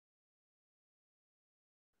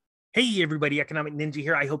Hey, everybody, Economic Ninja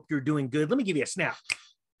here. I hope you're doing good. Let me give you a snap.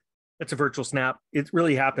 That's a virtual snap. It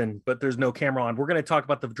really happened, but there's no camera on. We're going to talk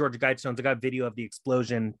about the Georgia Guidestones. I got video of the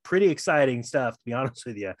explosion. Pretty exciting stuff, to be honest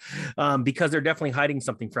with you, because they're definitely hiding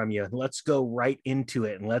something from you. Let's go right into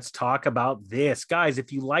it and let's talk about this. Guys,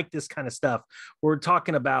 if you like this kind of stuff, we're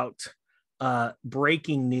talking about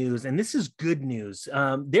breaking news, and this is good news.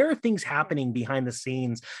 There are things happening behind the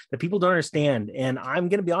scenes that people don't understand, and I'm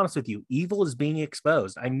going to be honest with you. Evil is being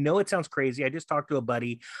exposed. I know it sounds crazy. I just talked to a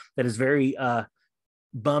buddy that is very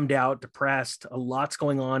bummed out, depressed. A lot's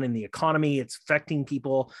going on in the economy. It's affecting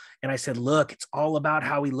people. And I said, look, it's all about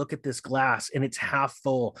how we look at this glass, and it's half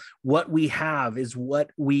full. What we have is what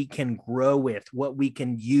we can grow with, what we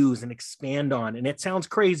can use and expand on. And it sounds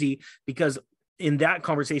crazy because in that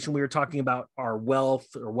conversation, we were talking about our wealth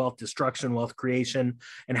or wealth destruction, wealth creation,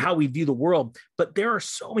 and how we view the world. But there are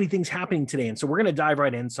so many things happening today. And so we're going to dive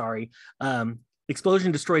right in. Sorry.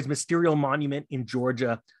 Explosion destroys mysterious monument in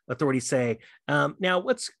Georgia, authorities say. Now,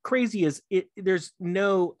 what's crazy is there's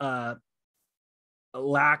no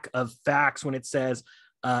lack of facts when it says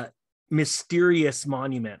mysterious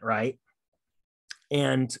monument, right?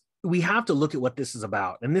 And we have to look at what this is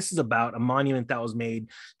about. And this is about a monument that was made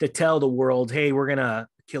to tell the world, hey, we're going to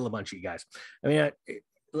kill a bunch of you guys. I mean,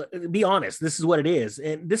 be honest, this is what it is.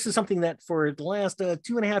 And this is something that for the last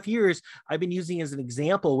 2.5 years, I've been using as an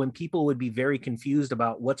example when people would be very confused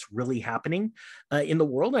about what's really happening in the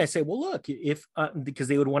world. And I say, well, look, if because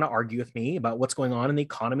they would want to argue with me about what's going on in the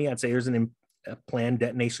economy, I'd say there's a planned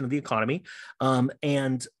detonation of the economy.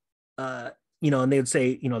 And they would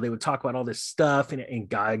say, they would talk about all this stuff. And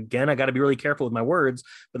God, again, I got to be really careful with my words,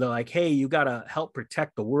 but they're like, hey, you got to help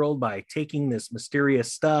protect the world by taking this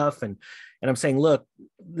mysterious stuff. And I'm saying, look,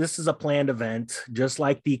 this is a planned event, just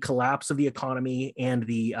like the collapse of the economy and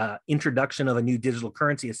the introduction of a new digital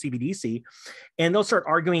currency, a CBDC. And they'll start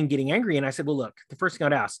arguing and getting angry. And I said, well, look, the first thing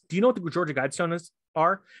I'd ask, do you know what the Georgia Guidestones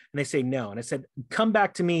are? And they say no. And I said, come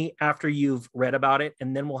back to me after you've read about it,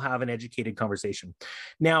 and then we'll have an educated conversation.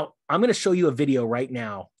 Now, I'm going to show you a video right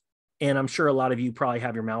now. And I'm sure a lot of you probably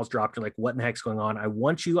have your mouths dropped. You're like, what in the heck's going on? I'm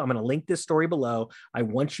going to link this story below. I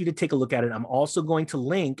want you to take a look at it. I'm also going to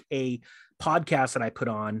link a podcast that I put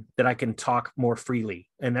on that I can talk more freely.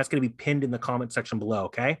 And that's going to be pinned in the comment section below.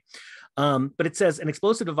 Okay. But it says an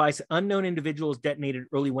explosive device, unknown individuals detonated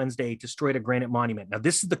early Wednesday, destroyed a granite monument. Now,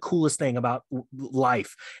 this is the coolest thing about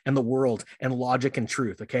life and the world and logic and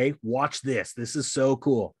truth. Okay. Watch this. This is so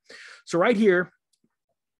cool. So right here,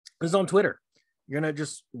 this is on Twitter. You're going to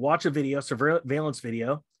just watch a video, surveillance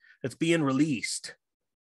video that's being released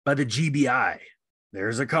by the GBI.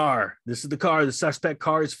 There's a car. This is the car. The suspect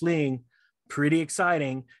car is fleeing. Pretty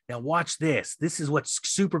exciting. Now watch this. This is what's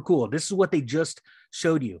super cool. This is what they just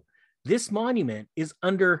showed you. This monument is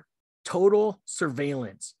under total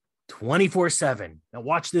surveillance 24/7. Now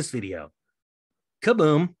watch this video.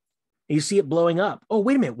 Kaboom. And you see it blowing up. Oh,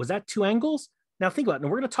 wait a minute. Was that two angles? Now think about it. Now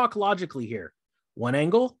we're going to talk logically here. One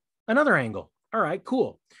angle, another angle. All right,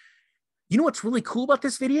 cool. You know what's really cool about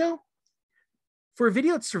this video? For a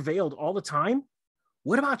video that's surveilled all the time,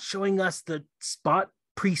 what about showing us the spot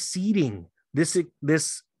preceding this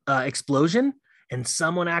explosion and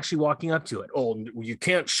someone actually walking up to it? Oh, we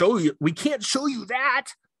can't show you that. We can't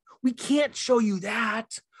show you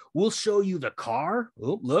that. We'll show you the car.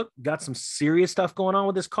 Oh, look, got some serious stuff going on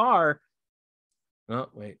with this car. Oh,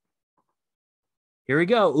 wait. Here we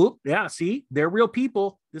go. Oop, yeah, see, they're real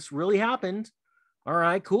people. This really happened. All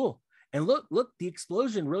right, cool. And look, the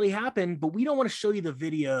explosion really happened, but we don't want to show you the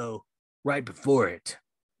video right before it.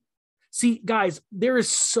 See, guys, there is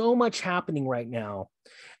so much happening right now.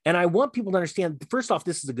 And I want people to understand, first off,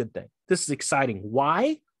 this is a good thing. This is exciting.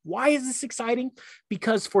 Why? Why is this exciting?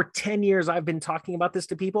 Because for 10 years, I've been talking about this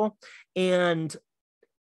to people, and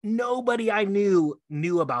nobody I knew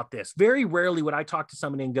about this. Very rarely would I talk to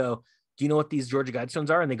somebody and go, do you know what these Georgia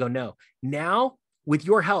Guidestones are? And they go, no. Now, with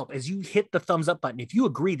your help, as you hit the thumbs up button, if you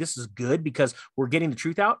agree this is good because we're getting the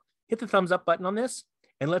truth out, hit the thumbs up button on this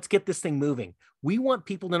and let's get this thing moving. We want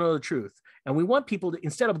people to know the truth. And we want people to,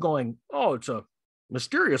 instead of going, oh, it's a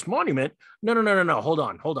mysterious monument. No. Hold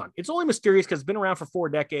on. It's only mysterious because it's been around for 4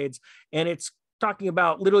 decades. And it's talking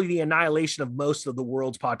about literally the annihilation of most of the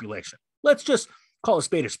world's population. Let's just call a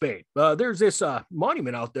spade a spade. There's this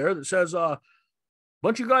monument out there that says a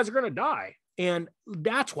bunch of you guys are going to die. And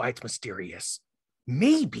that's why it's mysterious.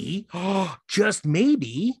 Maybe, just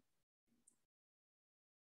maybe,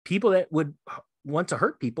 people that would want to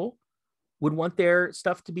hurt people would want their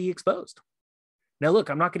stuff to be exposed. Now, look,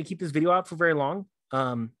 I'm not going to keep this video out for very long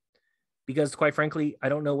because, quite frankly, I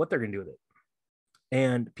don't know what they're going to do with it.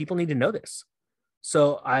 And people need to know this.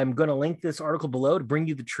 So I'm going to link this article below to bring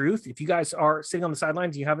you the truth. If you guys are sitting on the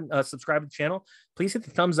sidelines and you haven't subscribed to the channel, please hit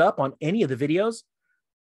the thumbs up on any of the videos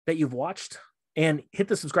that you've watched and hit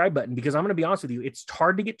the subscribe button, because I'm going to be honest with you, it's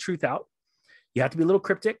hard to get truth out. You have to be a little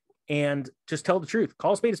cryptic and just tell the truth.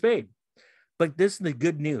 Call a spade a spade. But this is the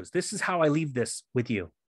good news. This is how I leave this with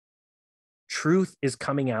you. Truth is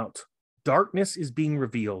coming out. Darkness is being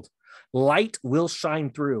revealed. Light will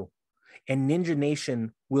shine through. And Ninja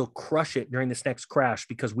Nation will crush it during this next crash,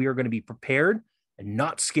 because we are going to be prepared and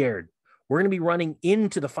not scared. We're going to be running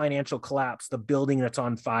into the financial collapse, the building that's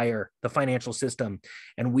on fire, the financial system.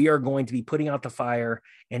 And we are going to be putting out the fire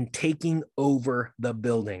and taking over the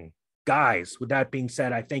building. Guys, with that being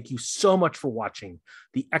said, I thank you so much for watching.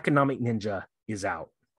 The Economic Ninja is out.